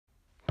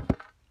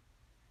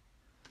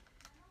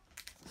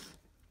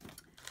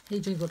Hey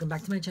Johnnies, welcome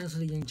back to my channel. So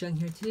the Young Jung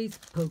here. Today's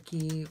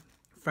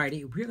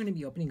Poké-Friday. We're going to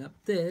be opening up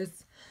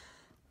this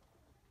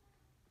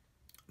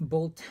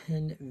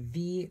Boltund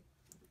V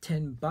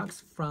 10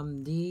 bucks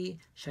from the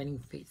Shining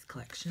Fates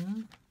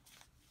collection.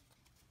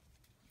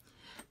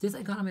 This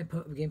I got on my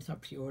Gamestop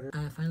pre-order.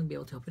 I finally be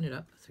able to open it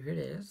up. So here it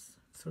is.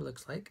 That's what it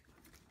looks like.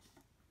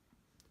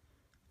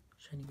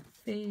 Shining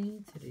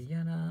Fates,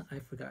 T-ARA, I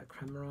forgot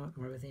Cramorant,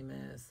 whatever his name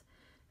is,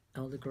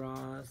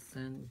 Eldegoss,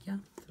 and yeah,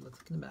 so it looks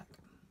like in the back.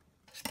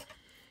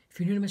 If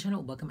you're new to my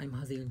channel, welcome. I'm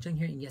Jose Jung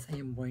here, and yes, I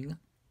am wearing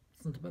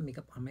some type of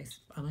makeup on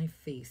my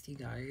face, you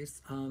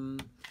guys.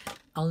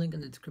 I'll link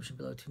in the description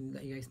below to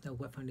let you guys know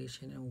what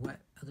foundation and what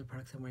other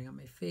products I'm wearing on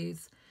my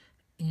face.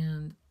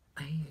 And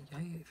I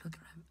feel like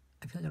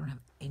I don't have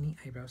any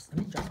eyebrows.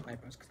 Let me draw some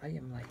eyebrows because I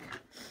am like,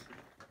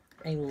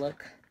 I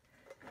look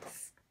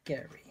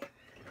scary.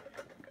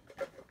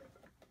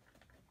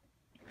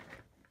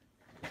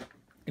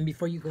 And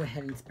before you go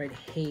ahead and spread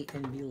hate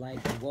and be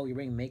like, whoa, you're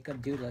wearing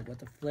makeup, dude, like what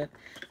the flip?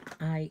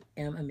 I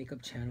am a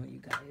makeup channel, you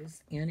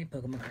guys, and a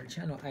Pokemon card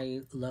channel.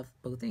 I love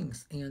both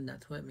things, and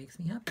that's what makes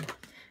me happy.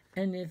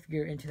 And if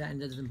you're into that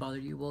and it doesn't bother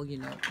you, well, you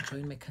know,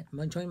 join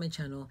my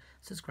channel,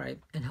 subscribe,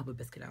 and help a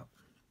biscuit out.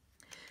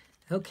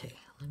 Okay,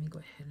 let me go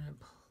ahead and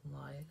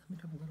apply. Let me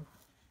grab a little.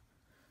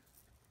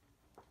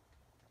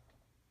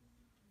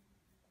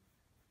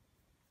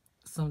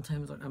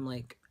 Sometimes when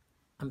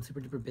I'm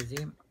super duper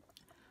busy,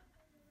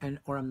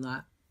 or I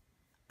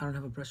don't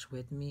have a brush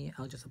with me,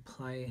 I'll just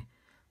apply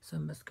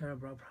some mascara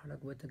brow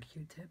product with a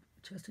Q-tip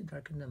just to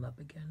darken them up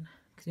again.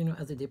 Because you know,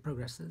 as the day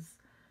progresses,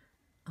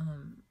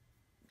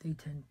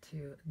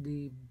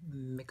 the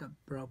makeup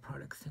brow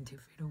products tend to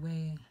fade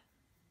away.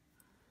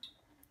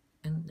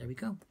 And there we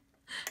go.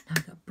 Now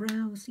I got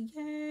brows,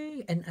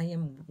 yay! And I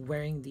am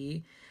wearing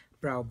the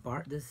brow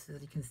bar. This,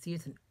 as you can see,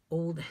 it's an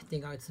old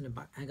thing. I got this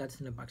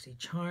in a boxy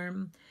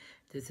charm.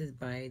 This is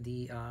by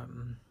the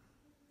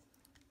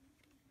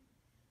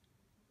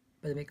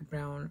by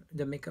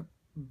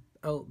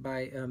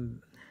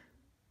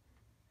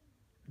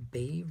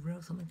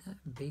Bayro, something like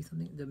that. Bay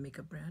something, the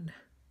makeup brand.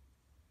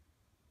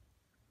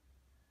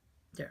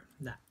 There,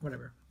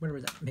 whatever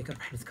that makeup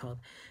brand is called.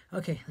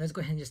 Okay, let's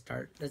go ahead and just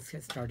start. Let's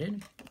get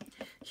started.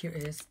 Here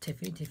is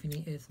Tiffany.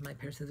 Tiffany is my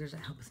pair of scissors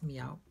that helps me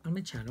out on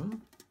my channel.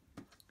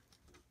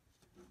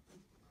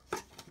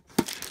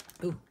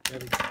 Ooh, there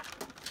we go.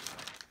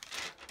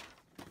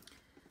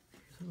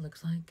 Here's what it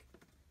looks like.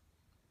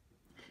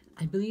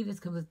 I believe this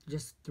comes with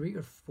just 3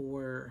 or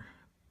 4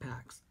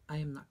 packs. I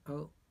am not,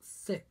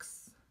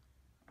 6.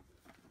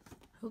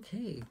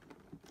 Okay.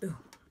 Ooh,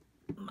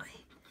 my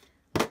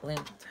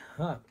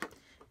laptop.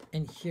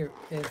 And here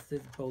is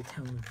this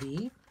Boltund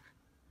V.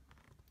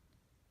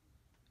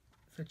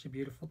 Such a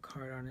beautiful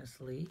card,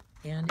 honestly.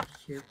 And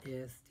here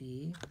is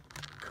the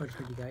code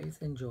for you guys.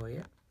 Enjoy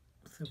it.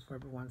 So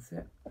whoever wants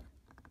it.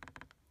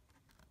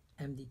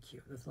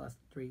 MDQ. That's the last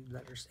 3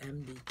 letters.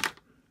 MDQ.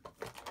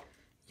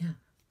 Yeah.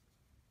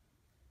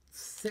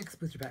 6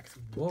 booster packs.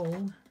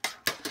 Whoa.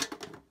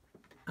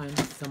 I'm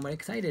somewhat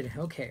excited.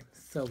 Okay,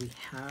 so we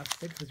have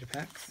 6 booster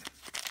packs.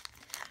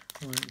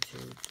 1, 2,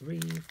 3,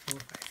 4,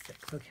 5,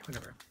 6. Okay,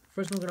 whatever.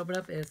 First one we're gonna open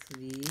up is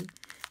the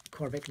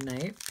Corvette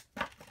Knight.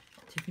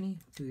 Tiffany,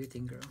 do your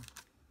thing, girl.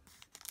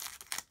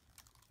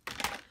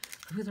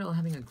 I hope they're all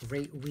having a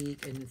great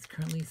week, and it's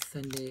currently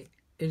Sunday.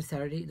 It is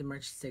Saturday, the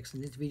March 6th,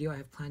 and this video I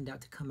have planned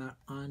out to come out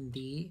on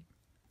the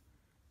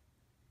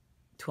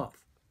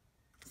 12th.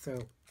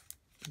 So,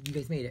 you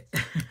guys made it.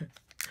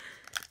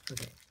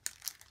 Okay.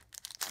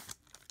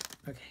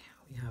 Okay,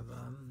 we have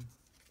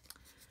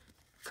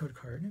code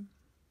card.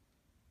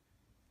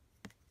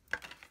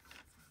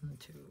 1,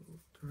 2,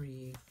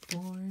 3,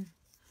 4.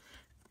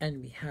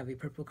 And we have a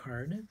purple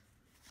card.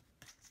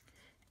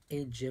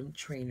 A gym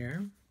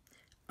trainer.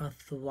 A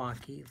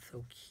Thwacky,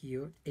 so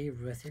cute. A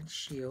Resident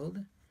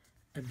Shield.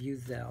 A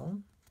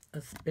Buzel.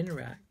 A Spin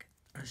Rack.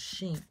 A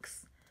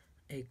Shinx.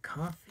 A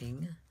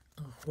Coughing.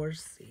 A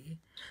Horsey.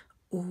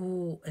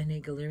 Ooh, and a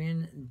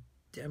Galarian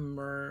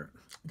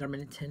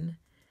Darmanitan,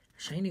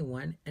 shiny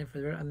one, and for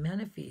the a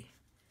Manaphy.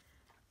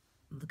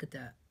 Look at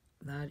that.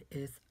 That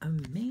is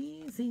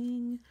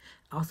amazing.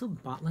 I also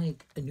bought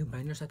like a new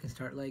binder so I can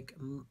start like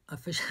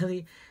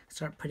officially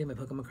start putting my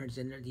Pokemon cards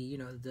in there.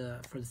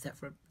 For the set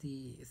for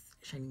the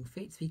Shining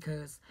Fates,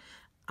 because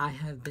I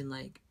have been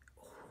like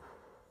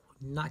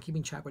not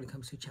keeping track when it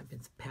comes to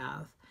Champion's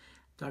Path,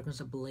 Darkness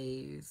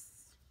Ablaze,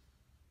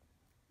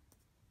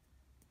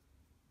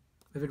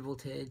 Vivid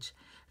Voltage.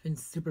 I've been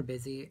super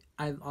busy.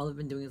 All I've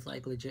been doing is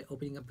like legit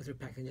opening up booster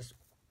packs and just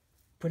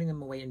putting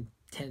them away in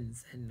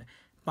tins and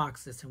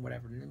boxes and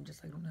whatever. And I'm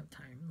just like, I don't have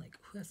time. Like,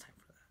 who has time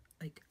for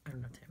that? Like, I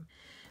don't have time.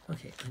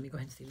 Okay, let me go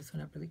ahead and save this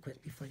one up really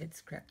quick before I get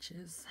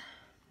scratches.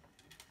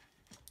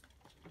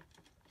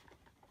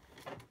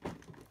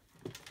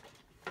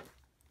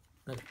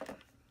 Okay.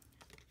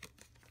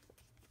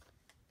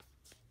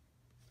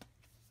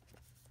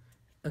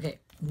 Okay,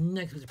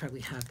 next booster pack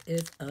we have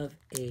is of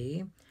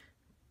a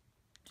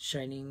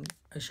shiny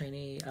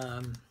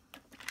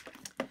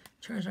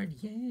Charizard,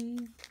 yay!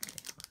 Okay, there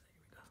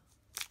we go.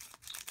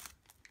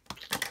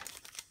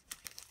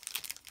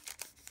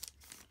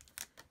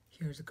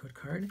 Here's a code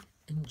card.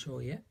 Enjoy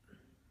it.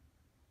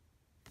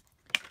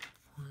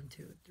 1,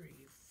 2,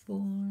 3, 4.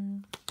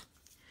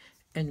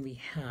 And we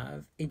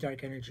have a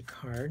Dark Energy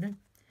card,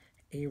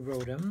 a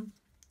Rotom,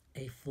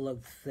 a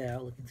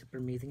Floatzel, looking super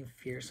amazing and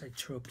fierce, a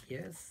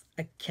Tropius,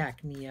 a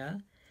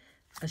Cacnea,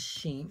 a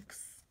Shinx,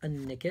 a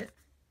Nickit,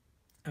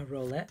 a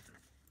Rowlet,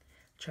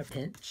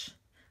 Trapinch,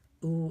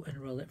 ooh, and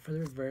Rowlet for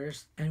the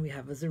reverse, and we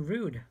have a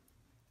Zarude.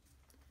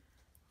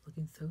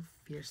 Looking so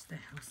fierce, the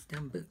house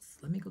down boots.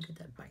 Let me go get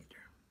that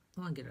binder.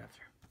 I'll get it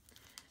after.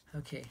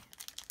 Okay.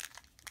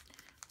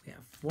 We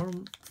have 4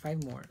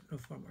 more.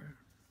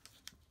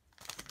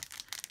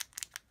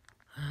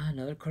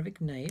 Another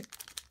Corvic Knight.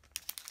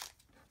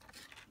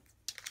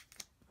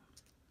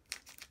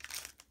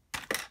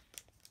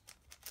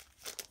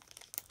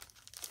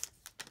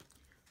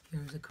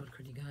 Here's a code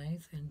card, you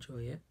guys. Enjoy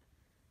it.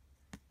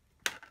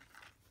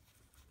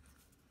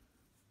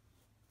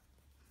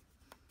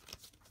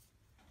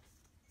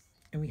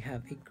 And we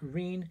have a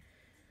green.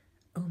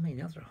 Oh, my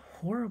nails are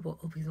horrible.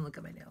 Oh, please don't look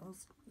at my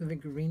nails. We have a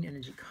green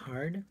energy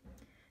card,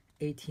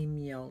 a Team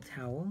Yell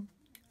Towel,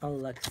 a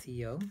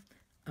Luxio,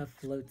 a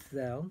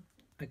Floatzel,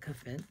 a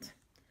Cuffent,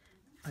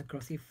 a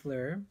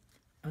Grossifleur,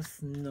 a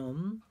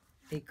Snom,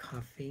 a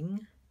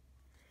Coughing,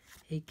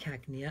 a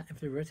Cacnea, and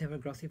for the reverse, we have a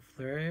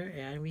Grossifleur,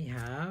 and we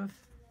have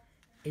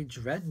a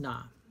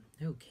Dreadnought.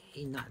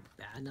 Okay, not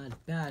bad,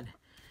 not bad.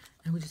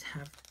 And we just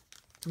have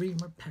 3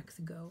 more packs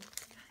to go.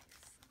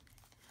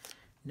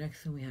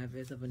 Next one we have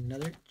is of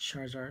another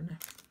Charizard.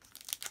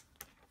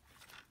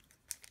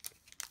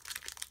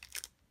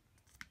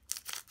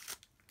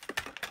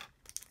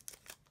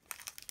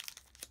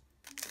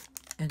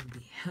 And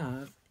we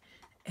have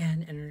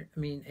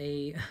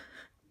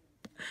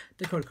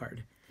the code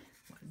card.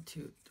 1,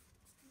 2,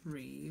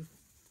 3,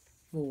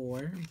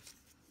 4.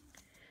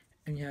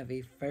 And you have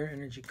a Fire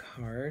Energy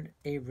card,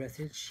 a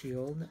Resident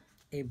Shield,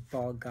 a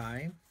Ball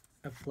Guy,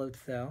 a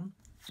Floatzel,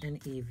 an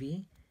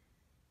Eevee,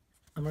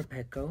 a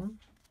Morpeko,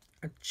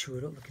 a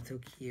Churro, looking so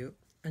cute,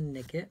 a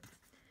Nickit,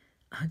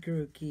 a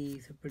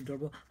Hakuruki, super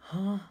adorable.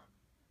 Huh?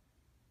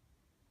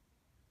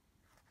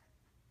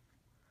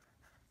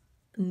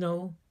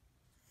 No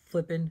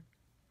flippin'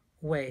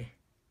 way.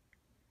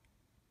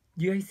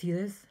 Do you guys see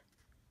this?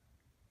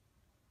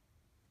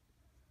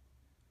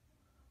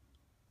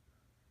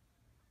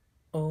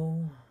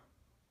 Oh.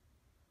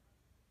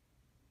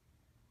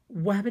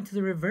 What happened to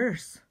the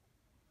reverse?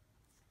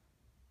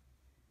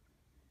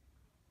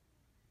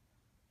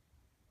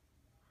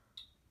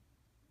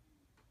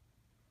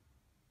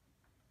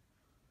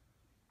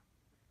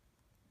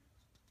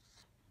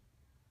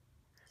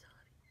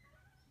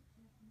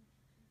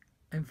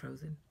 I'm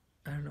frozen.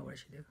 I don't know what I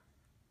should do.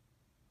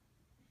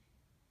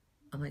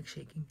 I'm like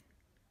shaking.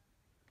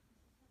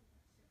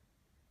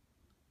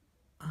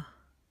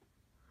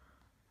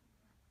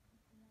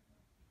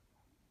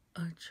 A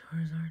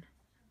Charizard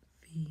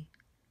V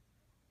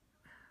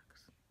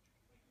Max.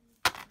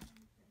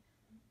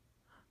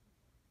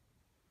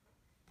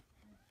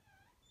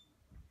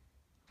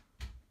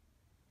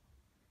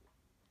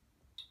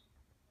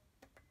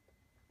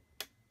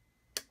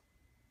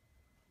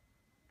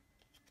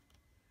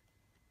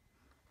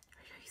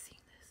 Are you guys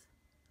seeing this?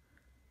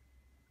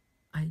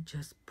 I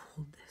just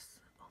pulled this.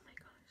 Oh my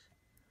gosh.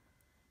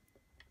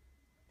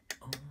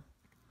 Oh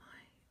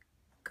my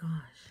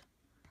gosh.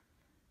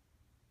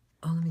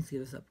 Oh, let me see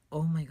this up.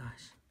 Oh my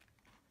gosh.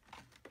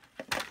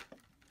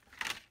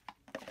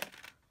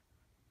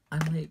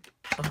 I'm like,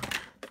 oh,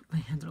 my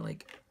hands are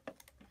like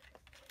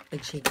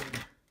shaking.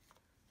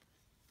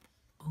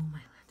 Oh my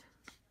land.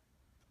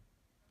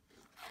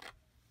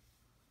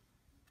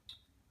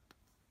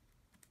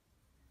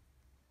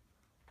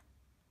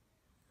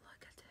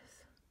 Look at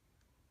this.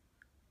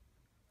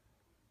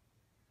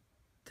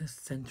 The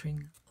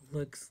centering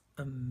looks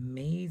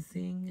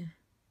amazing.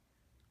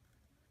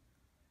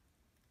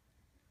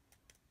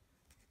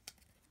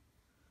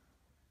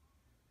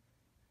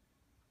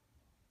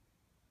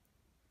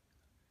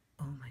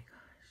 Oh my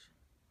gosh.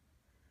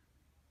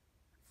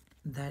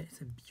 That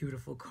is a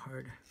beautiful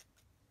card.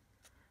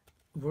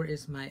 Where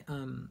is my,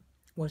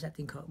 what's that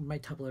thing called? My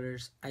top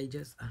loaders. I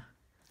just, I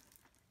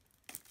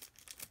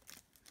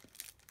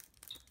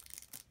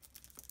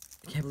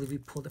can't believe we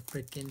pulled a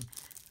freaking,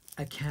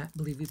 I can't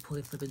believe we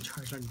pulled a flippin'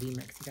 Charizard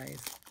VMAX, guys.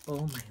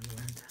 Oh my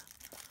lord.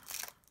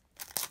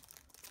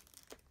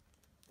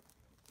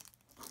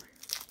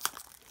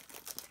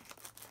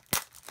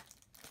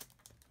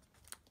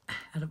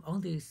 Out of all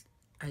these,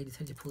 I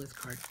decided to pull this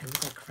card. I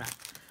look like crap.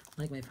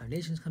 Like my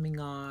foundation's coming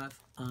off.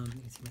 You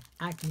can see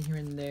my acne here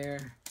and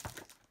there.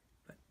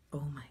 But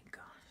oh my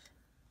gosh.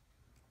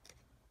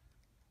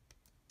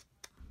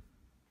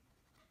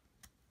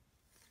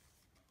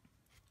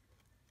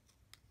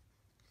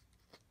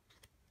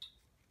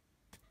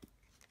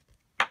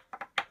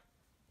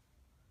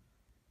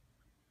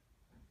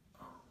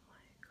 Oh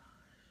my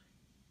gosh.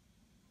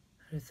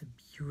 That is a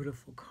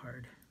beautiful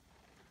card.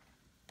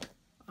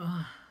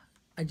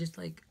 I just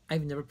like,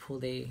 I've never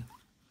pulled a,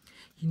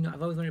 You know,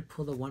 I've always wanted to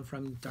pull the one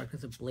from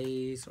Darkness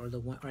Ablaze or the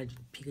one, or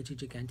Pikachu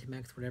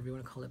Gigantamax, whatever you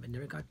want to call it, but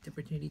never got the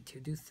opportunity to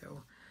do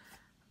so.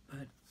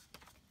 But,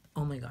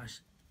 oh my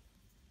gosh.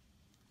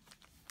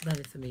 That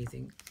is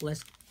amazing.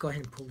 Let's go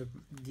ahead and pull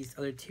these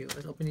other two.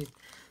 Let's open these.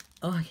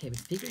 Oh, okay, but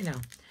speak right now.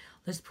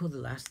 Let's pull the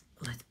last.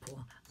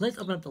 Let's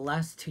open up the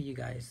last two, you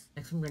guys.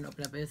 Next one we're gonna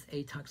open up is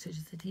A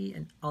Toxicity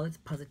and All Its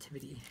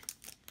Positivity.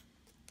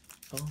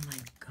 Oh my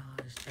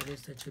gosh, that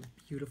is such a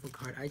beautiful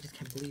card. I just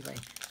can't believe I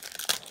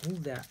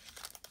pulled that.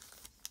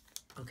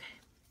 Okay.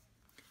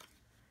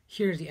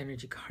 Here's the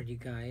energy card, you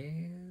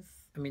guys.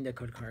 I mean the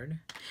code card.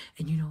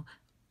 And you know,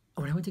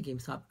 when I went to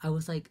GameStop, I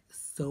was like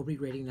so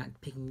regretting not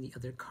picking the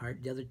other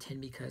card, the other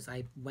 10, because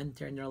I went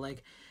there and they're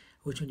like,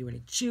 which one do you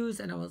want to choose?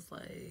 And I was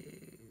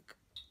like,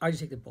 I'll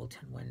just take the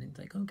Boltund one. And it's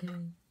like, okay.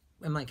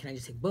 I'm like, can I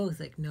just take both?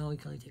 Like, no, you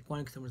can only take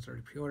one because someone's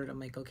already pre-ordered. I'm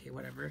like, okay,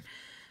 whatever.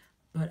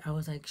 But I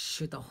was like,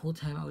 shoot, the whole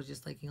time I was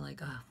just thinking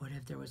like, what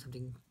if there was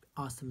something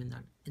awesome in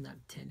that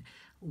tin?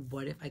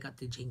 What if I got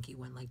the janky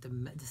one, like the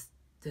one that's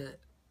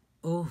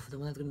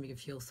gonna make it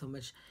feel so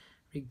much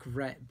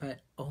regret?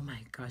 But oh my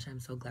gosh, I'm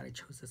so glad I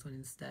chose this one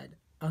instead.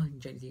 Oh,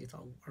 Jeunnies, you guys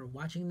all are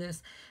watching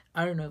this.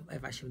 I don't know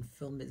if I should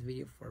film this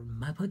video for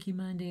my Poké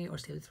Monday or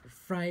save this for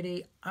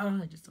Friday.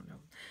 I just don't know.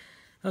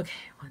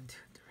 Okay, 1, 2,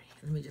 3.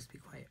 Let me just be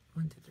quiet.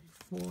 1, 2,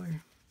 3,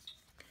 4.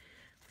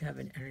 We have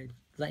an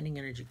lightning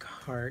energy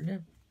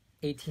card,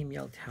 a Team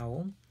Yell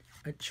Towel,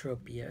 a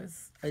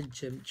Tropius, a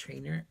Gym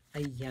Trainer, a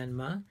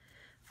Yanma,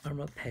 a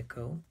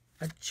Morpeko,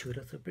 a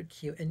Chudo, super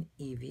cute, and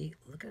Eevee.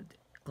 Look at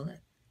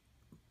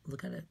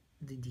it.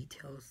 The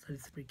details. That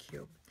is super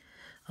cute.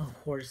 A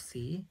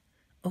Horsey.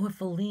 Oh, a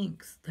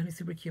Phalanx. That is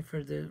super cute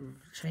for the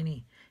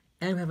shiny.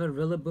 And we have a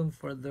Rillaboom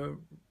for the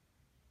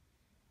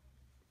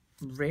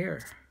rare.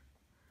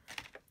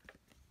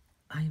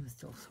 I am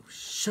still so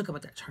shook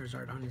about that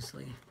Charizard,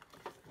 honestly.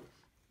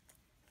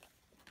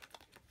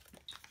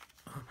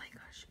 Oh my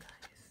gosh,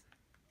 guys.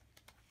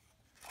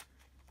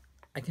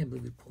 I can't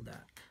believe we pulled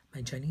that.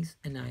 My Jeunnies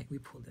and we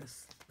pulled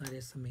this. That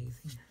is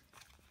amazing.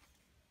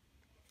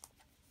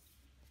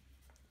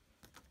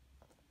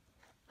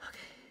 Okay.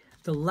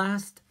 The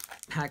last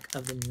pack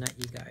of the night,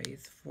 you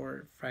guys,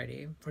 for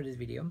Friday, for this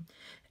video.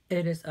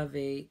 It is of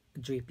a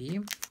Drippy.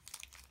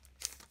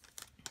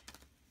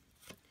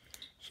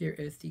 Here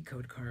is the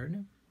code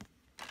card.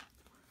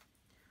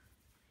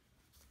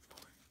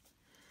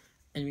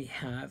 And we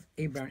have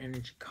a Brown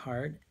Energy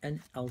card,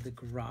 an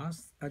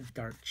Eldegoss, a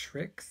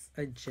Dartrix,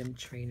 a Gym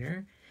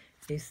Trainer,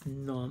 a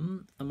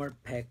Snom, a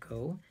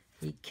Morpeko,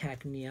 a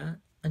Cacnea,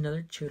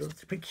 another Chudo,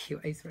 super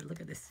cute. I swear,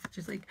 look at this.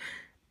 Just like,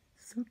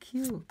 so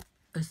cute.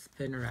 A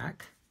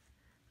Spinarak.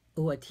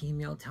 Oh, a Team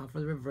Yell Towel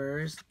for the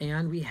reverse.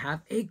 And we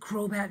have a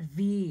Crobat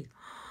V.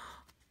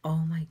 Oh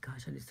my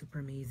gosh, that is super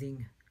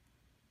amazing.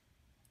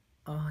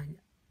 Oh,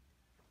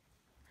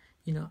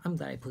 you know, I'm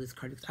glad I pulled this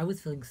card because I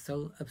was feeling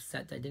so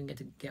upset that I didn't get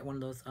to get one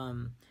of those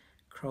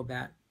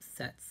Crobat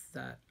sets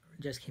that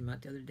just came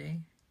out the other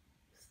day.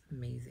 It's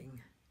amazing.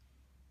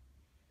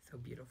 So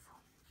beautiful.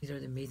 These are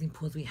the amazing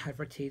pulls we had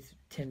for today's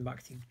 10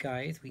 box, you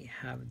guys. We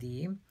have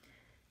the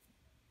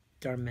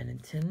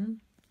Darmanitan,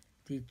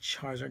 the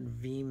Charizard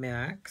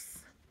VMAX,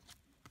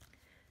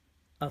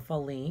 a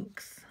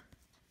Phalanx,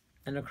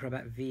 and a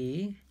Crobat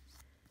V.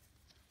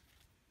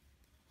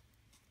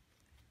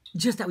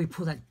 Just that we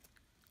pulled that.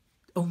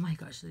 Oh my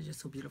gosh, they're just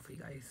so beautiful,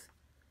 you guys.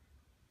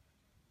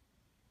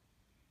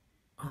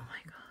 Oh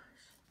my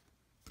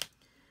gosh.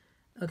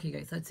 Okay,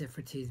 guys, that's it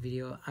for today's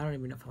video. I don't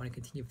even know if I want to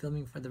continue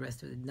filming for the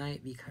rest of the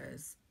night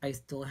because I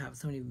still have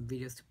so many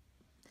videos to...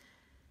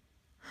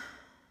 I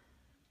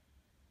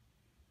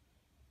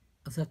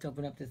also have to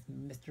open up this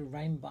Mr.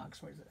 Rhyme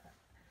box. Where is it at?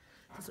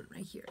 This one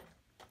right here.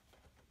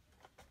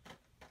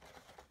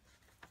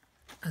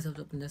 I also have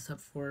to open this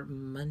up for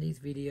Monday's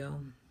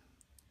video.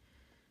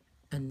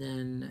 And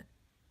then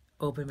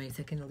open my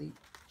second Elite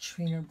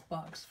Trainer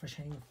box for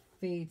Shining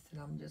Fates, and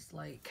I'm just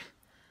like,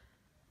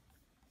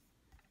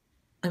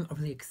 I'm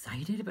really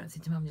excited, but at the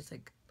same time I'm just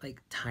like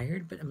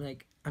tired. But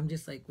I'm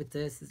just like with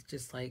this, it's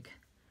just like,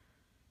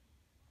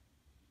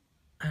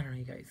 I don't know,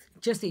 you guys.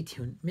 Just stay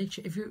tuned. Make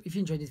sure if you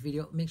enjoyed this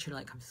video, make sure to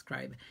like, comment,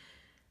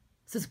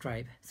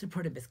 subscribe,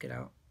 support a biscuit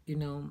out. You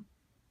know,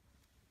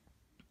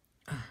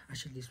 I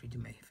should at least redo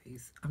my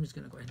face. I'm just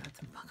gonna go ahead and add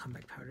some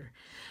comeback powder.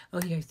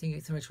 Okay, guys, thank you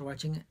so much for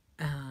watching.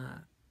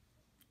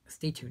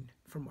 Stay tuned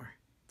for more.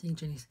 Thank you,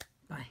 Jeunnies.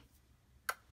 Bye.